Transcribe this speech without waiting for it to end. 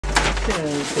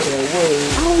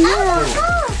Oh yeah.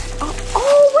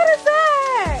 Oh, what is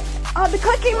that? Oh, the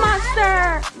Cookie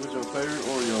Monster. What's your favorite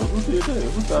Oreo? Who did that?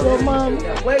 What's that? Your mom.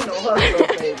 Waiting on her,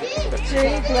 baby. She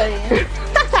ain't playing.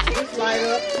 Just light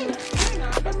up.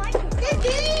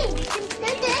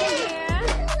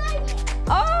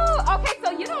 Oh, okay, so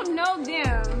you don't know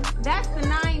them. That's the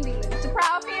 90s. The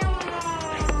Proud Family.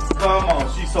 Come on,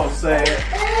 she's so sad.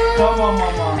 Come on,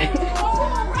 mama.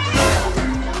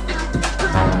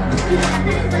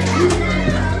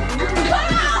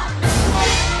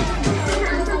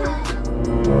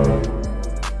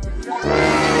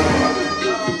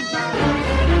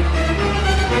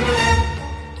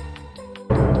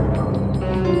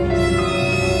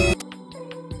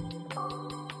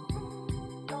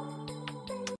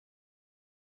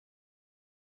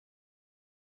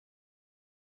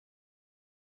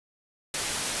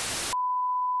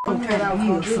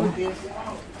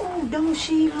 Oh, don't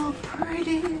she look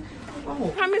pretty? I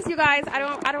promise you guys, I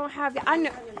don't have. I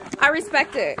know, I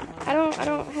respect it. I don't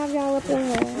have y'all up in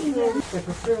here.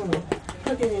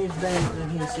 Look at his bags in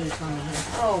here. See something here.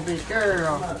 Oh, big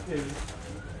girl.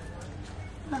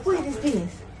 What is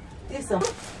this? It's a.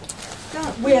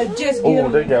 We're just. Oh,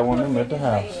 they got one of them at the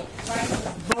house.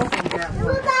 Both of them got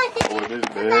one. Oh, this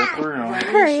bad for him.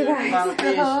 Hurry, you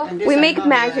guys. We make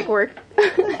magic work.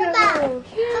 Okay,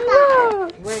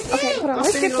 hold on.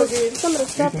 Let's get some of the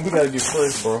stuff. We gotta get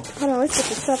fresh, bro. Hold on, let's get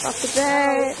the stuff off the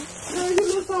bed. Girl, you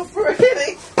look so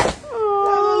pretty. You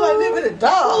look like living in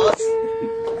dolls.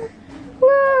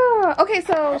 Wow. Okay,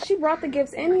 so she brought the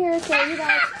gifts in here, so you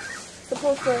guys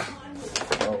supposed to.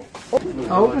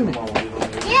 Open it.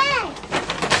 Yeah.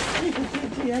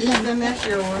 Then that's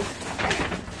yours.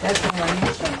 That's the one.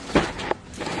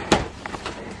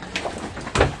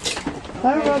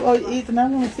 Oh, Ethan, I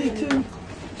want to see too.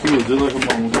 She was just like a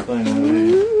mom with the thing on her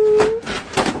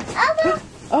head.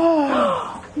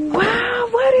 Oh. Wow,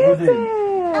 what is it?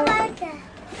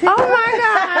 Oh my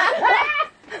God.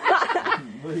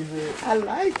 What is it? I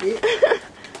like it.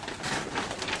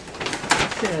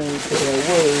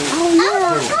 Oh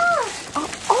yeah.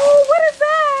 Oh, what is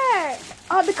that?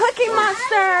 Oh, the Cookie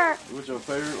Monster. What's your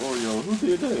favorite Oreo? Who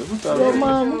did that? Who thought Your that?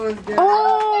 mom.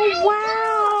 Oh wow.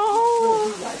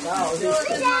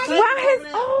 Wow,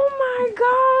 oh my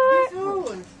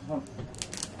God.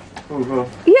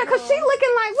 Yeah, cause she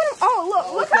looking like what? Oh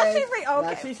look how she okay.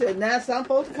 Now she said, now so I'm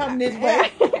supposed to come this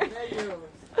way.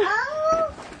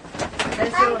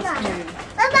 That's yours, Kenny.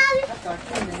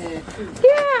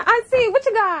 Yeah, I see. What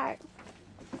you got?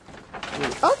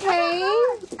 Okay.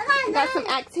 Got some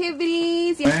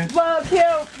activities. Yeah. Well,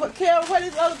 Carol, what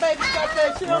is other baby got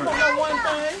there? She don't want no one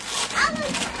thing.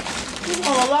 She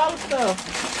want a lot of stuff.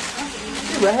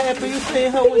 She was happy you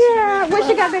seen her when when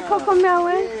she got that cocoa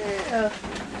melon. Yeah.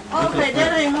 Okay,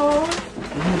 that ain't hard.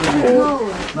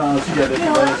 No, she got that.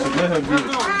 Let her get it.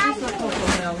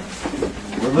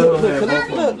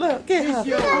 Look, get her.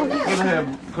 Let her have,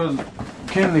 because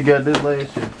Kennedy got this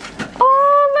last year.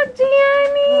 Oh, look,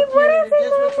 Gianni. What is it,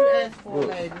 That's what you Mama? asked for,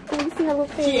 lady. Let me see her little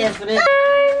face. She asked for that.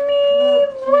 Gianni,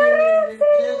 what is it,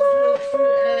 That's what you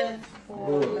asked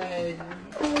for, lady.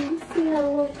 Let me see her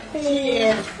little face. She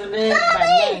asked for that by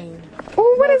name.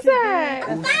 Oh, what is that?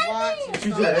 She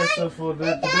just asked us for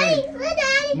that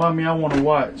today. Mommy, I want to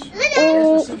watch.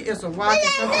 Oh, It's a watch or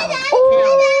something.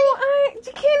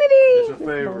 Kennedy. It's your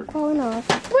favorite. Falling off.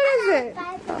 What is it?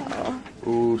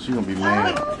 Oh, she gonna be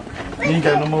mad. You ain't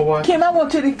got no more watch? Kim, I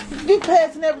want you to be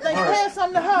passing everything. Pass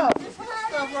something to her.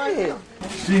 Stuff right here.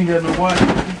 She ain't got no watch.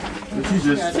 But she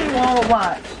just, She want to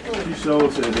watch. she showed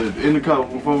us that in the car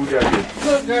before we got here.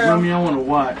 Good girl. Mommy, I want to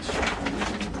watch.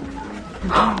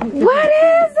 What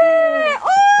is it? Oh,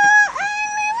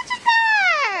 Amy, what you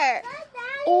got?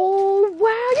 Oh,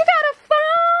 wow, you got a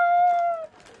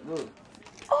phone? Look.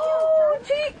 Oh,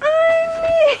 gee,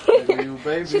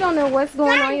 Amy. She don't know what's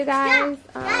going on, you guys.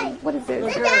 What is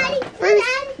this?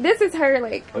 This is her,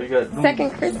 like, Oh, you got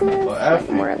second Christmas.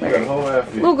 outfit. More You got a like, whole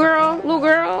outfit. little girl.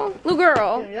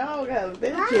 Y'all got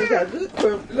that kid got good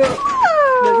crib. Look,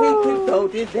 he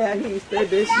told this down. He said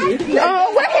this shit.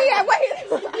 Oh, wait.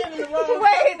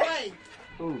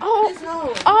 Oh,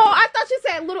 I thought you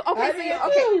said little. Okay, so you,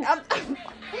 okay.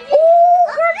 Oh,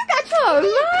 girl, you got your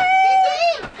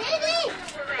light.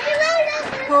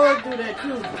 Cole do that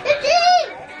too.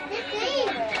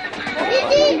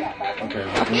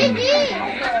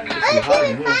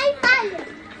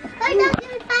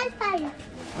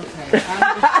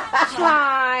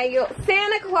 Child,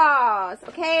 Santa Claus,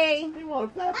 okay? He want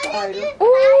a flat fighter.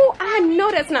 Oh, I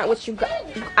know that's not what you got.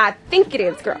 I think it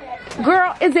is, girl.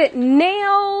 Girl, is it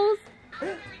nails? Girl,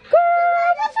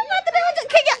 what you got to do?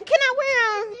 Can I wear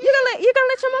them? You gonna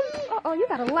let your mom? Oh, you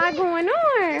got a lot going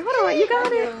on. Hold on, you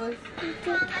got it.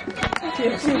 She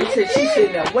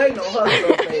sitting there waiting on her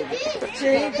little baby. She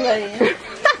ain't playing.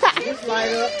 Just light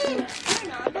up.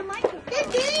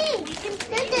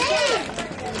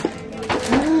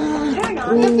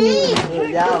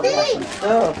 Y'all got some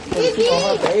stuff.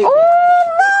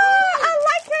 Oh, I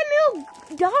like your new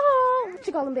doll. What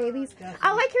you call them, babies?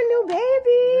 I like your new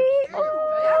baby. Oh,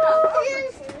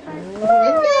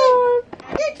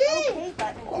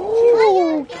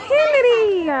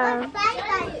 Kennedy.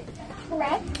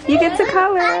 You get to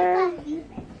color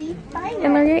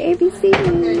and learn your ABC.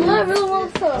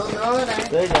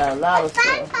 They got a lot of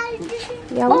stuff.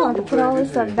 Yeah, we want to put all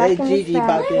this stuff back in Gigi the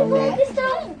about them there.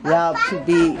 Y'all too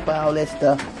big for all that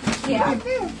stuff.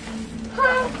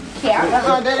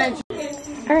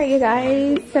 Alright, you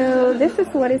guys, so this is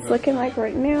what it's looking like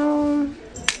right now.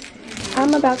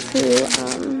 I'm about to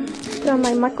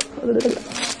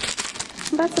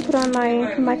put on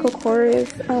my Michael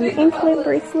Kors anklet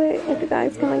bracelet, if you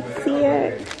guys can like see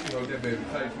it.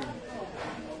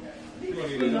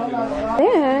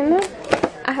 Then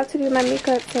I have to do my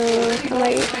makeup, so I'm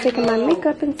like taking my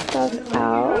makeup and stuff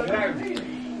out.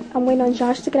 I'm waiting on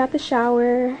Josh to get out the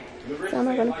shower. So I'm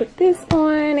gonna put this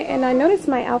on, and I noticed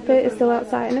my outfit is still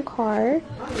outside in the car.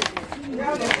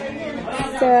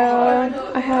 So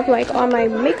I have like all my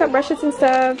makeup brushes and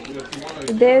stuff.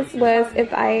 This was if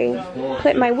I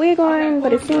put my wig on,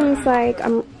 but it seems like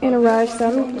I'm in a rush, so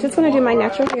I'm just gonna do my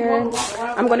natural hair.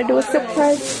 I'm gonna do a silk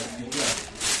press.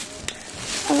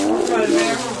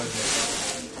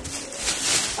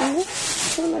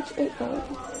 That's pretty much it, guys.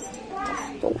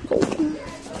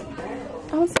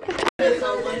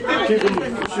 Keep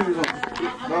your shoes on.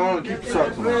 No, keep your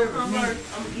socks on.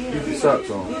 Keep your socks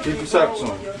on. Keep your socks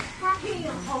on.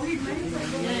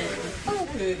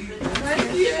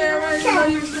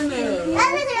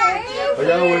 Are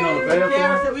y'all waiting on the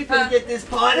bathroom? We can get this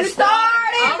party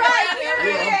started right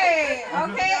here.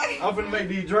 Okay. I'm finna make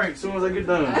these drinks as soon as I get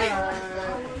done.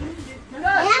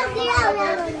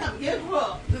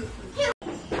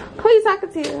 Who are you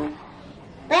talking to?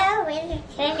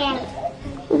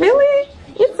 Really?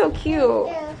 You're so cute.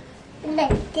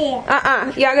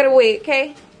 Y'all gotta wait,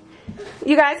 okay?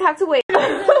 You guys have to wait. Give me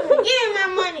my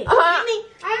money.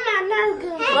 I'm not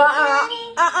good.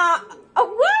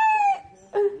 What?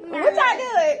 What y'all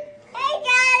doing? Hey,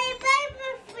 Daddy,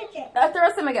 paper.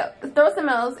 Throw some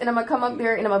else, and I'm gonna come up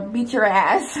there and I'm gonna beat your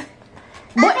ass.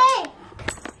 What? Okay.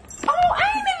 Oh, I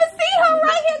didn't even see her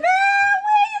right here, girl.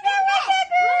 Where you got right here,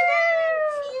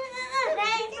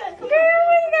 girl? Girl,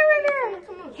 what you got right there?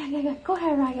 Yeah. Go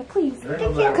ahead, Raya, please.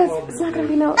 Because it's not gonna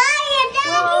be no.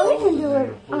 Oh, we can do it.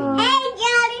 Hey,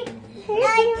 Daddy.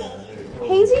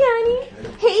 Hey, Gianni.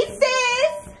 Hey,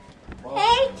 sis.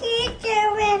 Hey, teacher.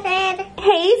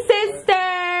 Hey, sister.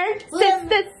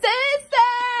 Sister.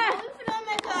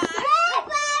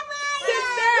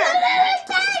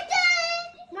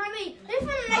 Mommy, this one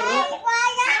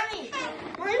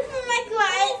make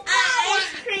ice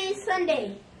cream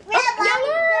sundae.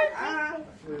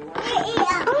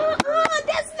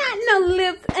 That's not no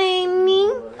lips, Amy.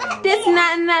 That's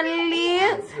not no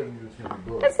lips.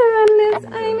 That's not no lips,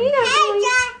 Amy.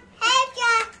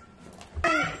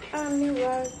 New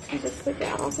rug. You just put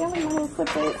that off. Y'all know how to put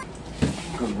it.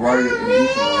 Because Raya is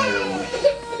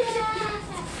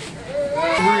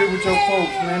real with your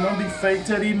folks, man. Don't be fake.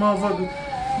 Tell these motherfuckers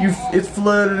it's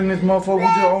flooded in this motherfucker. We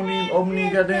just open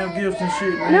these goddamn gifts and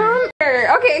shit, man. No,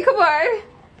 okay, come on.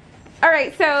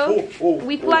 Alright, so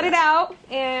we flooded out,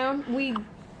 and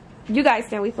you guys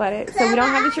know we flooded, so we don't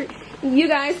have the tree. You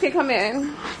guys can come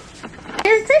in.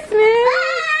 Merry Christmas!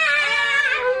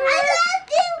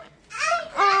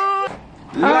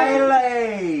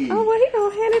 Lay. Oh, well, he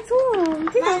gonna hand it to him.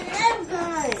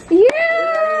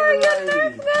 Yeah, your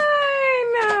nerf gun.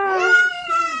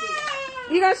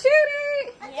 You gonna shoot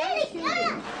it?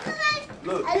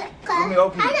 Look, let me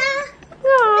open it. Oh,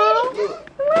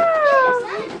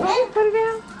 put it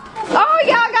down. Oh,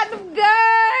 y'all got them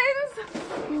guns.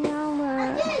 Y'all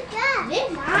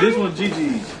This one's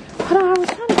Gigi's. hold on, I was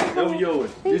trying to. That was yours.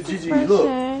 This Gigi's. Look.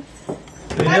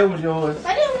 That was yours.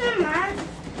 I didn't want mine.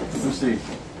 Let's see.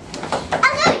 I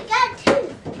got two.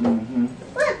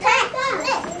 Look,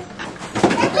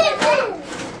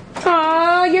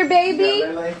 Oh, your baby.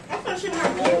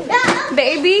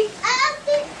 Baby.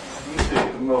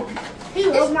 Let me open it. He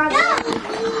was my baby.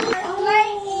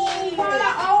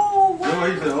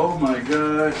 He said, oh my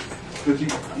God. Because you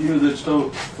use the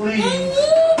stove. Please.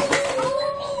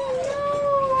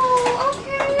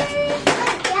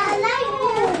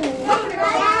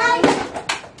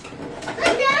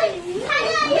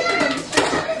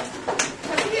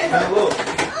 Now look,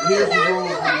 he here's the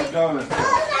rules when you're done.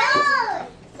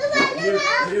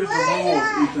 Here's the rules,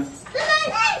 Ethan.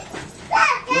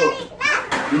 Look,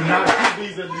 do not shoot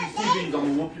these at these TVs. I'm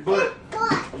gonna whoop your butt.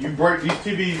 You break these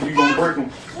TVs, you're gonna break them.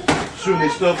 Shooting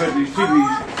this stuff at these TVs.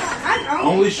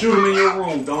 Only shoot them in your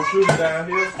room. Don't shoot them down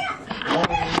here.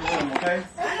 Only in your room, okay?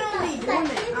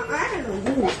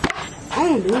 I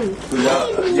don't do it. So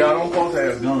y'all don't supposed to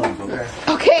have guns, okay?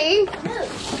 Okay.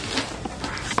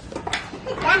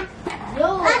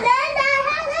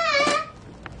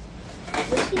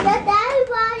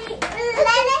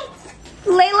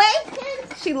 Lele?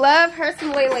 She love her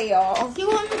some Lele, y'all.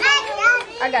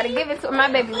 I gotta give it to her. My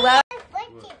baby love.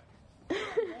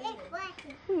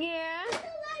 Yeah.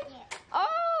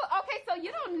 Oh, okay, so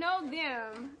you don't know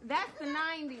them. That's the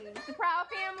 90s. The Proud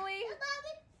Family?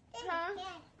 Huh?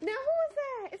 Now, who is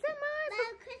that? Is that mine?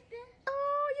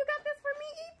 Oh, you got this for me,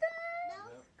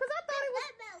 Ethan? Because I thought it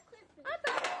was...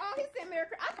 oh, he said Merry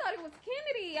Christmas. I thought it was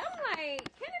Kennedy. I'm like,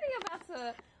 Kennedy about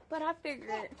to... But I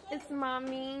figured it's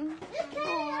mommy.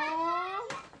 Aww.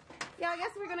 Yeah, I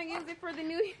guess we're going to use it for the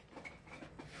new...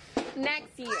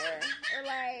 next year. Or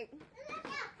like...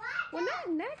 Well, not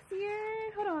next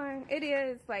year. Hold on. It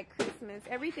is like Christmas.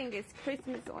 Everything is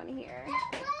Christmas on here.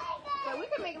 So we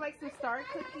could make like some star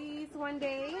cookies one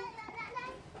day.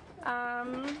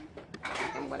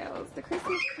 And what else? The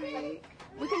Christmas tree.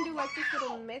 We can do like this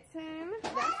little mitten.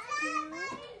 That's cute.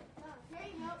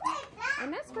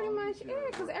 And that's pretty much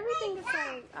it. Because everything is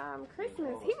like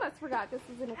Christmas. He must forgot this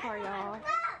was in the car, y'all.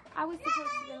 I was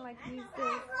supposed to like use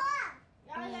this.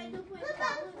 Oh,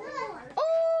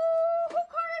 who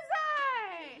car is that?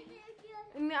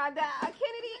 Nah,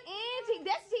 Kennedy and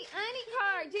that's Gianni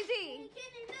car. Gigi.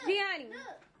 Gianni.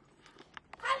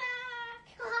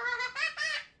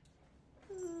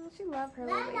 She loves her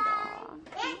little doll.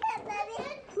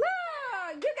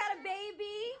 Look, you got a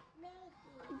baby.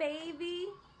 Baby.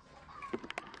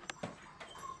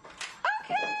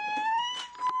 Okay.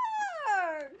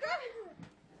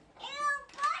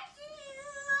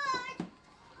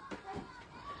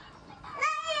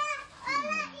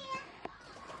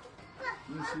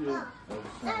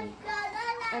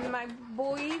 And my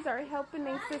boys are helping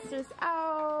their sisters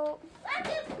out.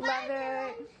 Love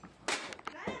it.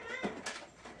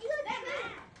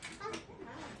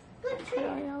 Oh,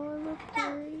 y'all look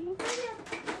pretty.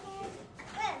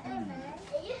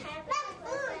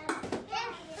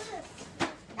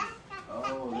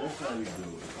 Oh, that's how you do it.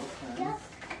 Okay.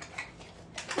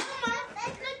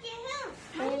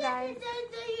 Hey guys.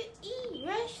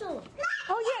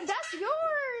 Oh yeah, that's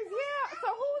yours. Yeah. So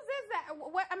who's is that?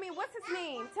 What? I mean, what's his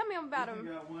name? Tell me about him.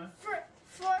 You got one?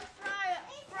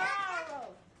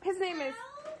 His name is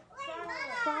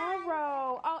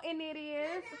Faro. Oh, and it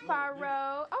is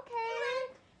Faro. Okay.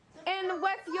 And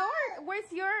what's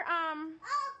where's your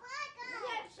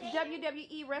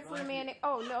WWE wrestler man?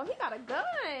 Oh no, he got a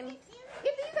gun.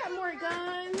 If you got more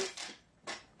guns.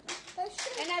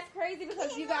 And that's crazy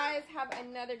because you guys have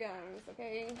another guns,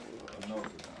 okay?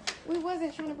 We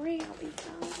wasn't trying to bring out these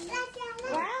guns.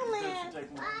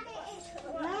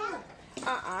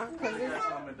 Cause it's,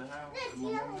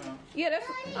 yeah, that's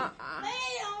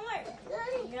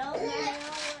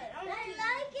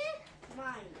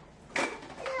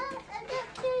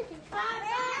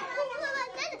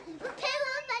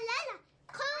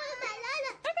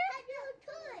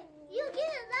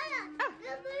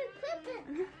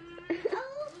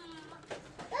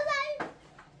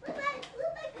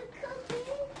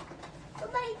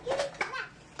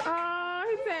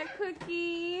he said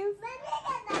cookies.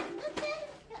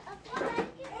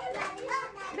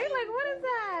 They like, what is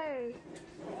that?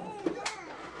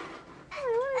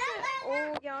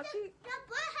 Oh, y'all,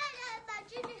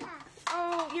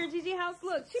 oh, your Gigi house.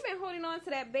 Look, she been holding on to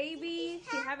that baby.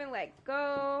 She haven't let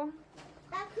go.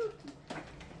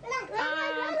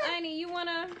 Annie, you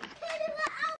wanna?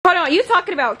 Hold on, you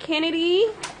talking about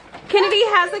Kennedy? Kennedy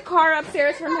has a car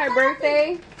upstairs from her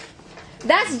birthday.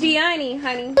 That's Gianni,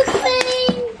 honey.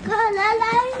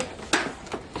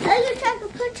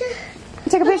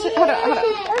 Take a picture. Hold on, hold on.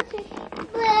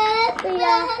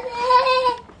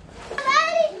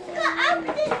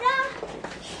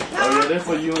 Oh yeah, that's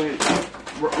for you and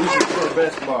we should play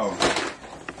basketball.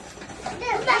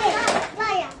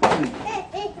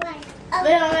 We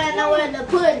don't have nowhere to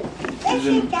put it.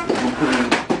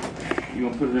 You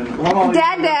gonna put it in the... Hold on.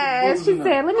 Dada, she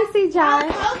said, let me see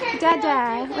Josh.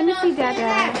 Dada, let me see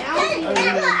Dada.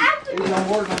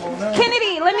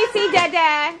 Kennedy, let me see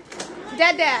Dada.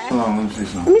 Dada. Hold on, let me see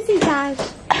something. Let me see Josh.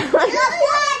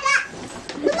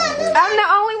 I'm the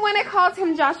only one that calls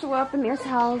him Joshua up in their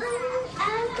house.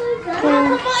 You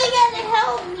gotta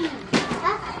help me.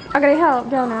 I gotta help,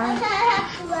 don't I?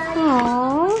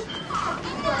 Aww.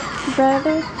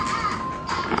 Brother.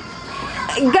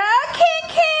 Go,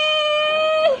 Kiki!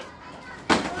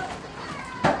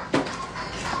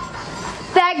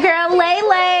 That girl,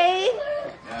 Lele.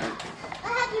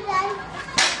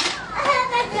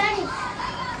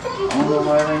 I don't know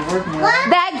why it ain't working.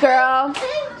 That girl.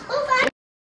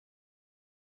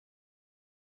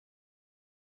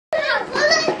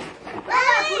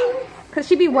 Cause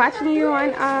she be watching you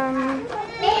on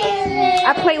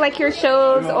I play like your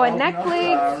shows on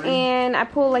Netflix and I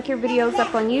pull like your videos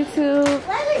up on YouTube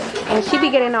and she be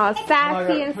getting all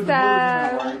sassy and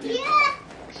stuff.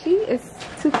 She is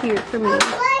too cute for me.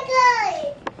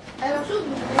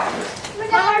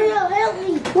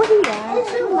 What he at?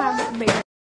 Oh, my baby.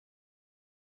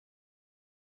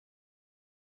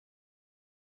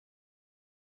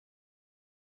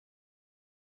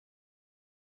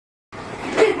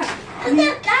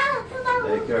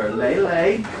 That girl,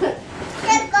 Lele.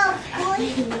 That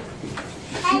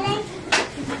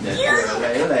girl,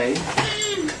 Lele.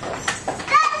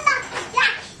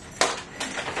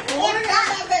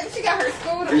 She got her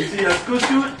scooter. You see her scoot?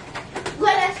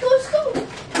 Well, that's school.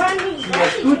 She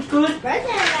got scoot? Right there,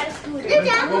 I got a scooter.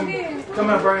 Come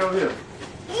on, bring it over here.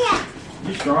 Yeah.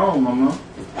 You strong, mama.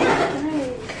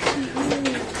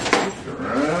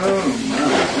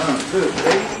 Good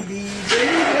baby.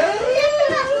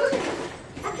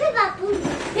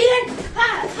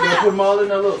 You gotta put them all in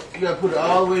there, look. You gotta put it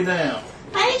all the way down.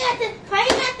 How you got the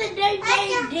dirty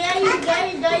match?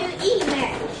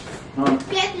 Huh?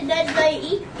 You got the dirty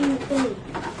thing.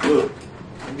 Look.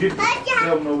 Get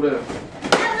them over there.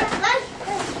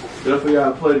 That's for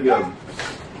y'all to play together.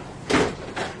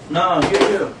 Nah, get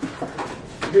here.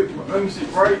 Let me see,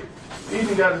 right?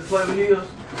 Ethan got to play with his.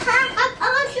 I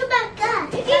want you back there.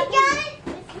 You got it?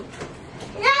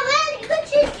 Now, what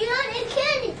you doing in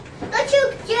candy? What you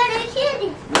doing in candy?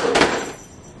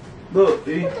 Look, E.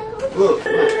 Look.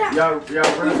 Y'all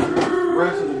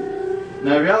rest of the.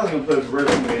 Now, if y'all ain't gonna play the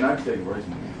rest of me, and I can take the rest of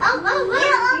me.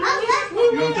 You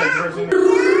gonna take the rest of me?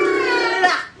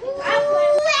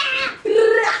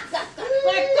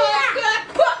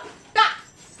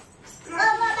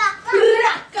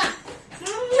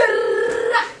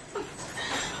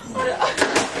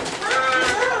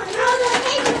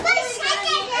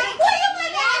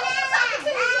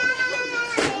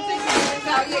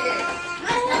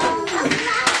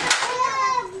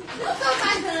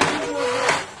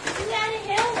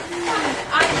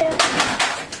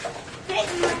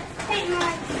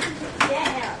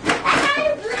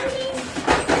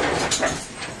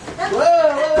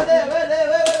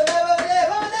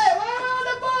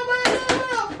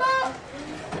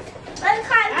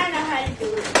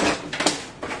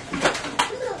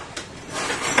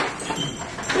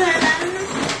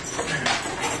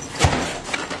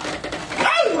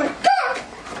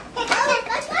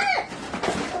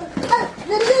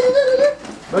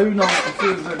 Baby, you know what the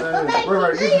scissors at that is.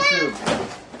 Right, get the scissors.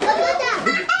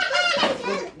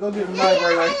 Go get the knife,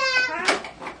 right.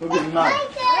 Go get the knife.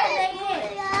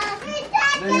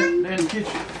 Then in the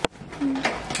kitchen.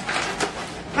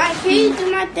 My keys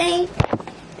and my thing.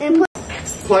 And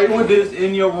Play with this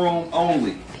in your room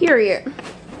only. Period.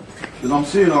 Because I'm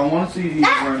serious, I don't want to see these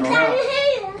running around.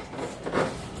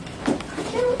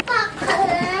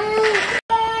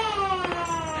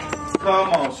 Come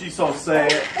on, she's so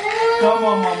sad. Come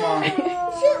on, mama.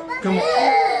 Come on.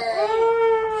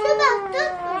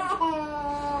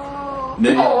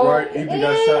 Then right, he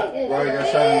got shot. Right, got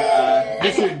shot in the eye.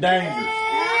 This shit dangerous.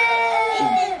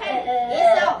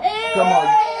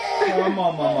 Come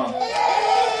on, mama.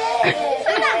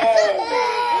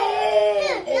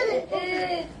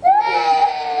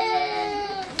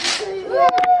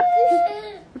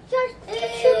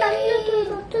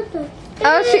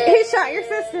 Oh, he shot your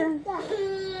sister.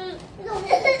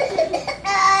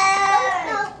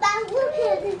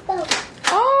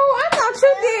 Oh, I thought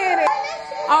you did it.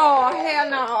 Oh, hell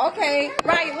no. Okay.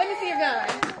 Right, let me see your gun.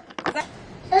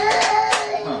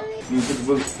 Huh. You put the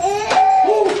book. This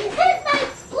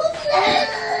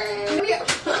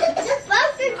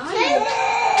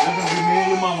is me and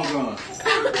your mama gun.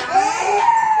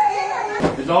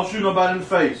 And don't shoot nobody in the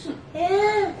face.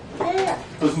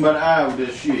 Put somebody in the eye with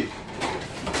that shit.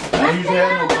 I ain't usually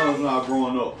had no guns when I was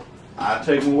growing up. I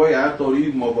take them away, I throw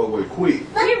these motherfuckers away quick.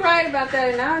 You're right about that,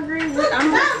 and I agree with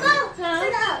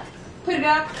Put it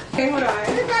up. Okay, hold on.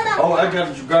 Oh, I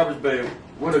got the garbage bag.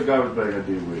 What a garbage bag I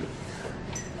did with it?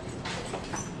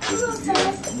 Yeah,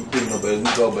 let me clean up, baby. Let me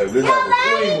go, baby. This house was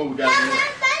clean when we got here.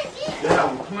 This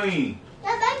house was clean.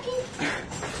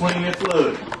 Clean and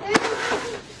flood.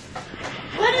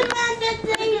 What about that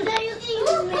thing that you eat?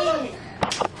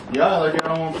 Y'all like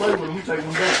y'all don't want to play with them. I'm taking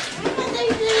them back.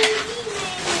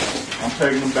 I'm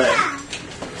taking them back.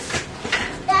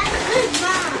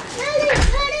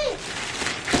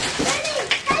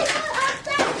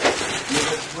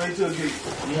 Wait till it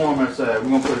gets warm outside. We're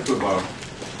going to play football.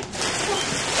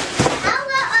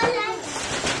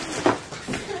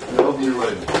 Yeah, open it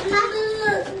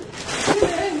later.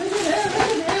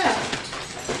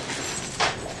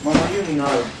 Mama, you ain't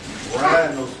not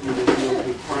riding no scooter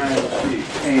with crying and shit,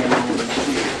 can on and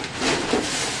shit.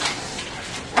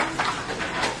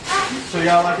 So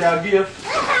y'all like y'all gift?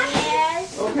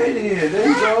 Yes. Okay then, there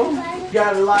you go. You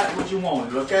got a lot what you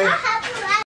wanted, okay?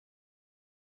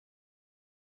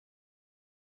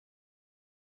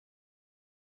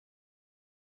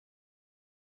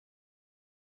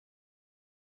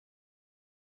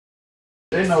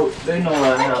 They know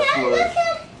our house was.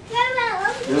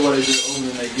 That's why they just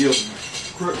opening their gift.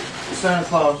 Santa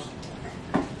Claus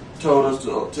told us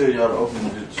to tell y'all to open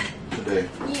it today.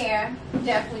 Yeah,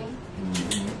 definitely.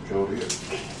 Show it.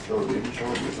 Code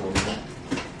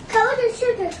the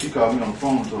sugar. He called me on the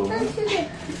phone and told me.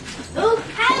 Oh,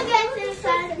 how do I get this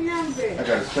number? I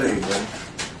gotta save, buddy.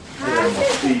 I got my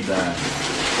speed dial.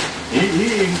 He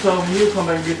even told me he'll come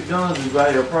back and get the guns if I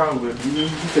had a problem with it. He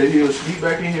said he'll sneak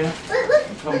back in here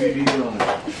and come get these guns.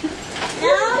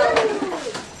 No.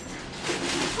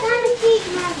 Trying to keep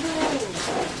my brain.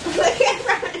 Look at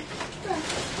Ryan.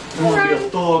 You want to be a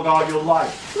thug all your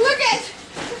life. Look at.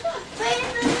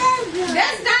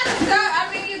 That's not a thug. I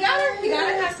mean, you gotta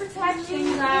have protection,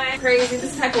 you guys. Crazy,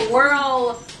 this type of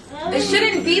world. It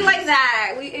shouldn't be like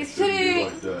that. It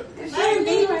shouldn't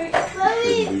be like that.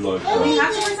 We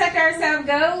have to protect ourselves.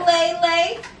 Go,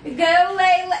 Lay. Go,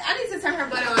 Lay. I need to turn her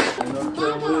butt on.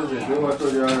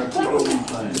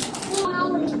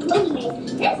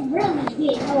 That's really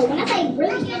good. Oh, when I say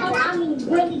really good, I mean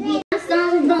really good. My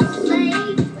songs don't play.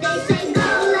 They say go,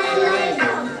 Lay, go.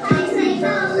 They say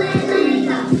go, Lay,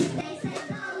 go. They say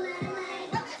go,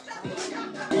 Lay, go.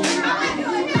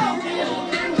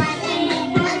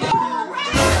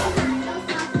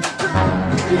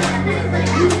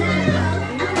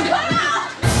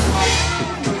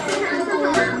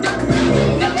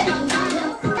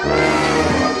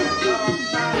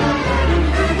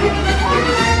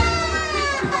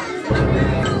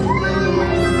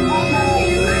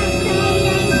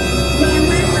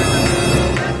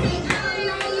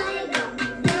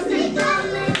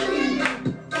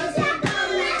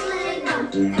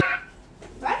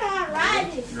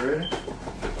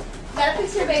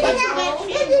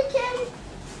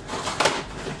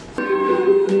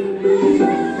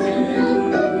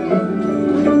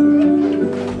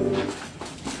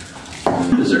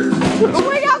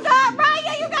 Where y'all got?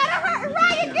 Ryan, you gotta hurt.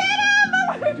 Ryan, get him!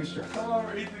 Come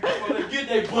on, Ethan. Come on, let's get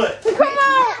that butt. Come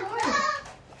on!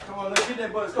 Come on, let's get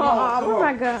that butt. Come on, come Oh on.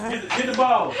 my God. Get the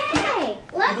ball. Hey,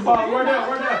 Get the ball. Word up.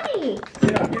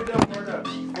 Get that word up.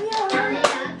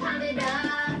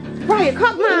 Ryan,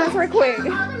 cut mine real quick.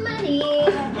 Come on. Come on,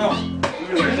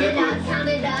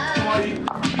 Ethan.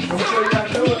 Don't show you how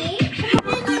to do it.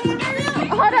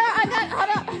 Hold on.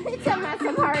 He tell me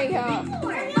some hurry up.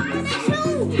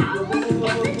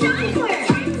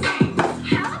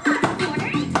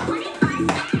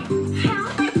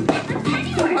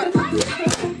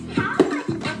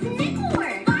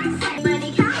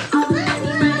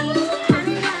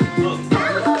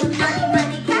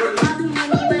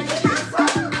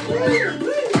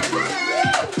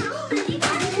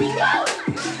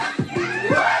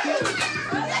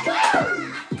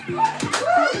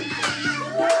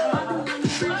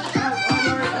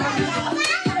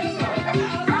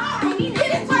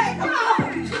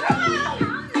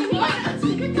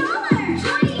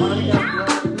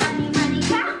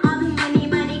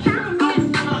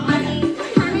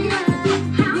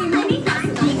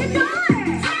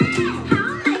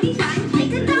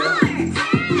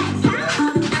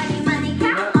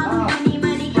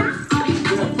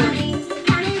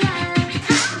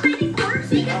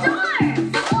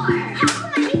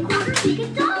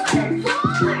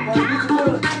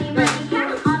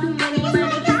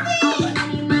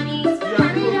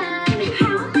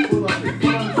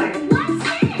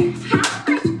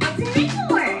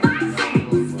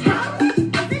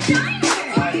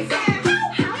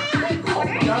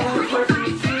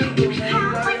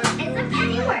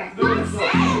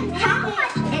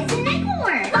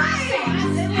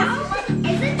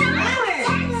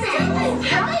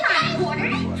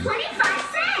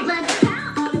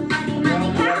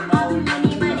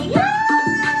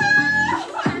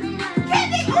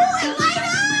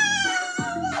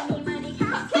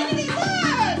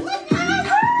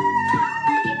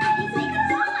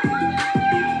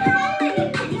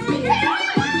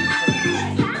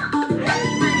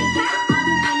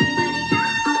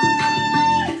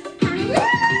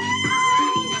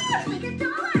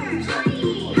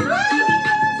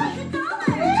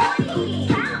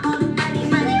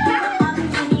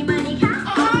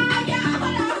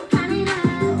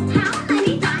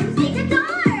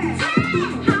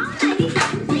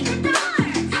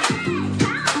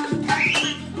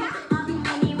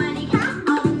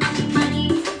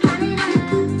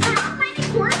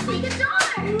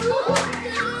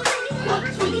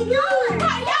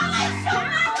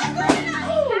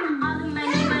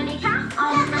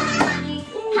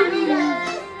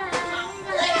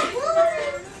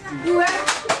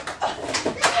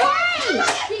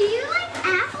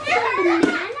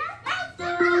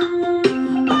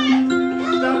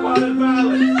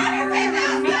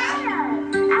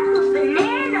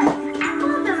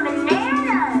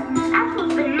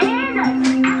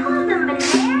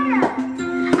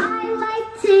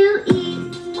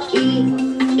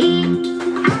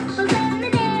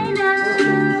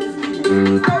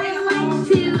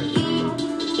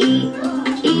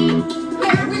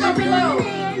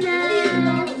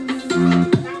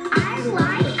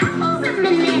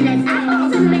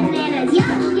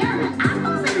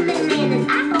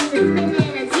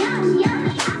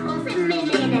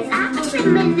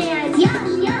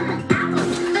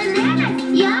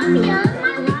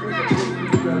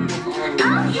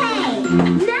 Okay,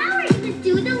 now we're gonna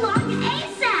do the long A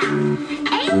sound.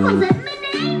 Apples and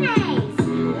bananas.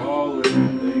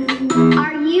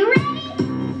 Are you ready?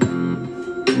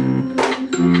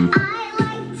 I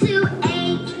like to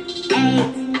eat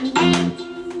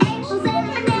apples and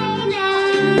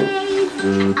bananas.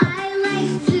 I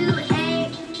like to eat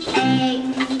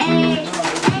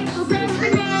apples and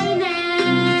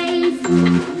bananas.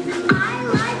 I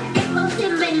like apples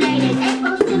and bananas,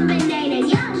 apples and bananas,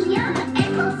 yum yum.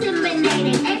 Apples and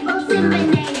bananas, apples and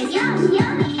bananas, yum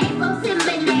yum. Apples and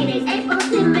bananas,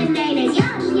 apples and bananas,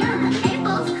 yum yum.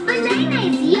 Apples,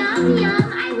 bananas, yum yum.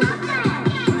 I love that.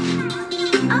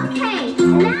 Okay,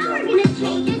 now we're gonna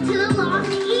change it to the long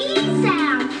E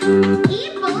sound.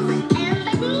 Apples and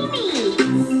bananas.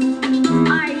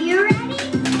 Are you ready?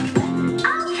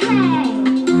 Okay.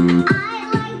 I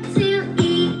like to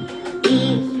eat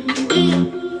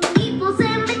apples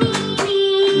and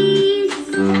bananas.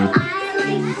 I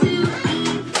like to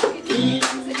eat apples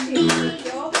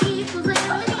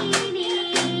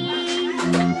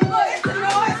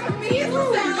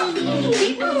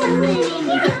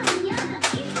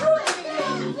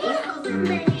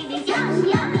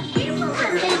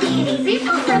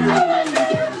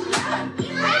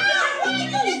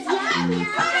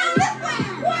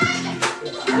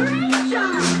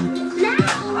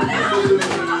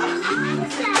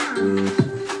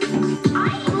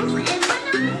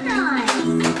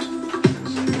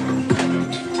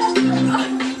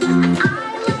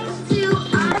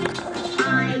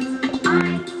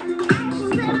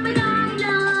and bananas.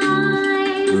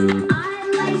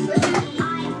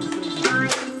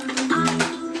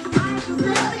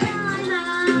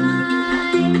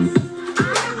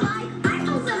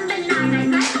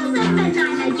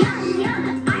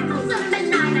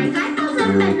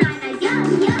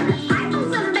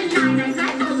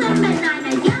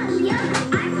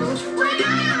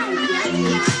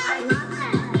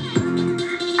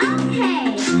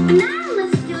 Now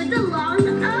let's do the long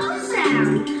O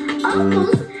sound.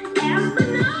 Apples and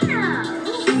bananas.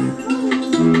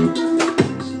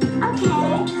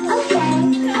 Okay.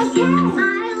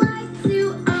 I like to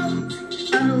apples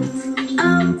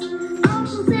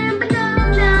and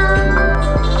bananas.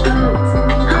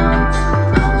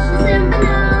 Apples and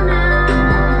bananas.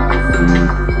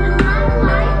 I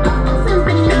like apples and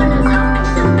bananas.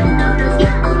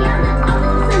 Yum yum.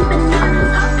 Apples and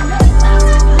bananas.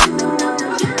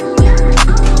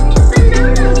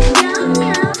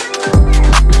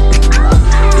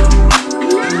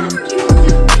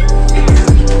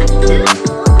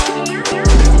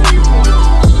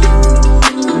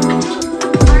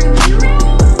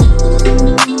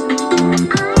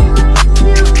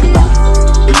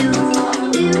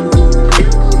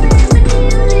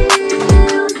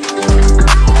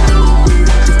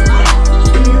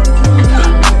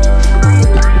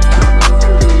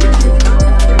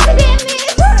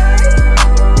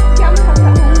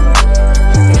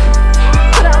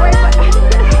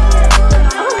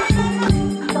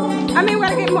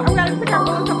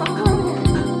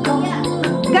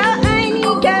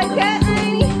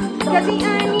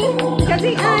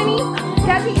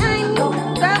 Daddy,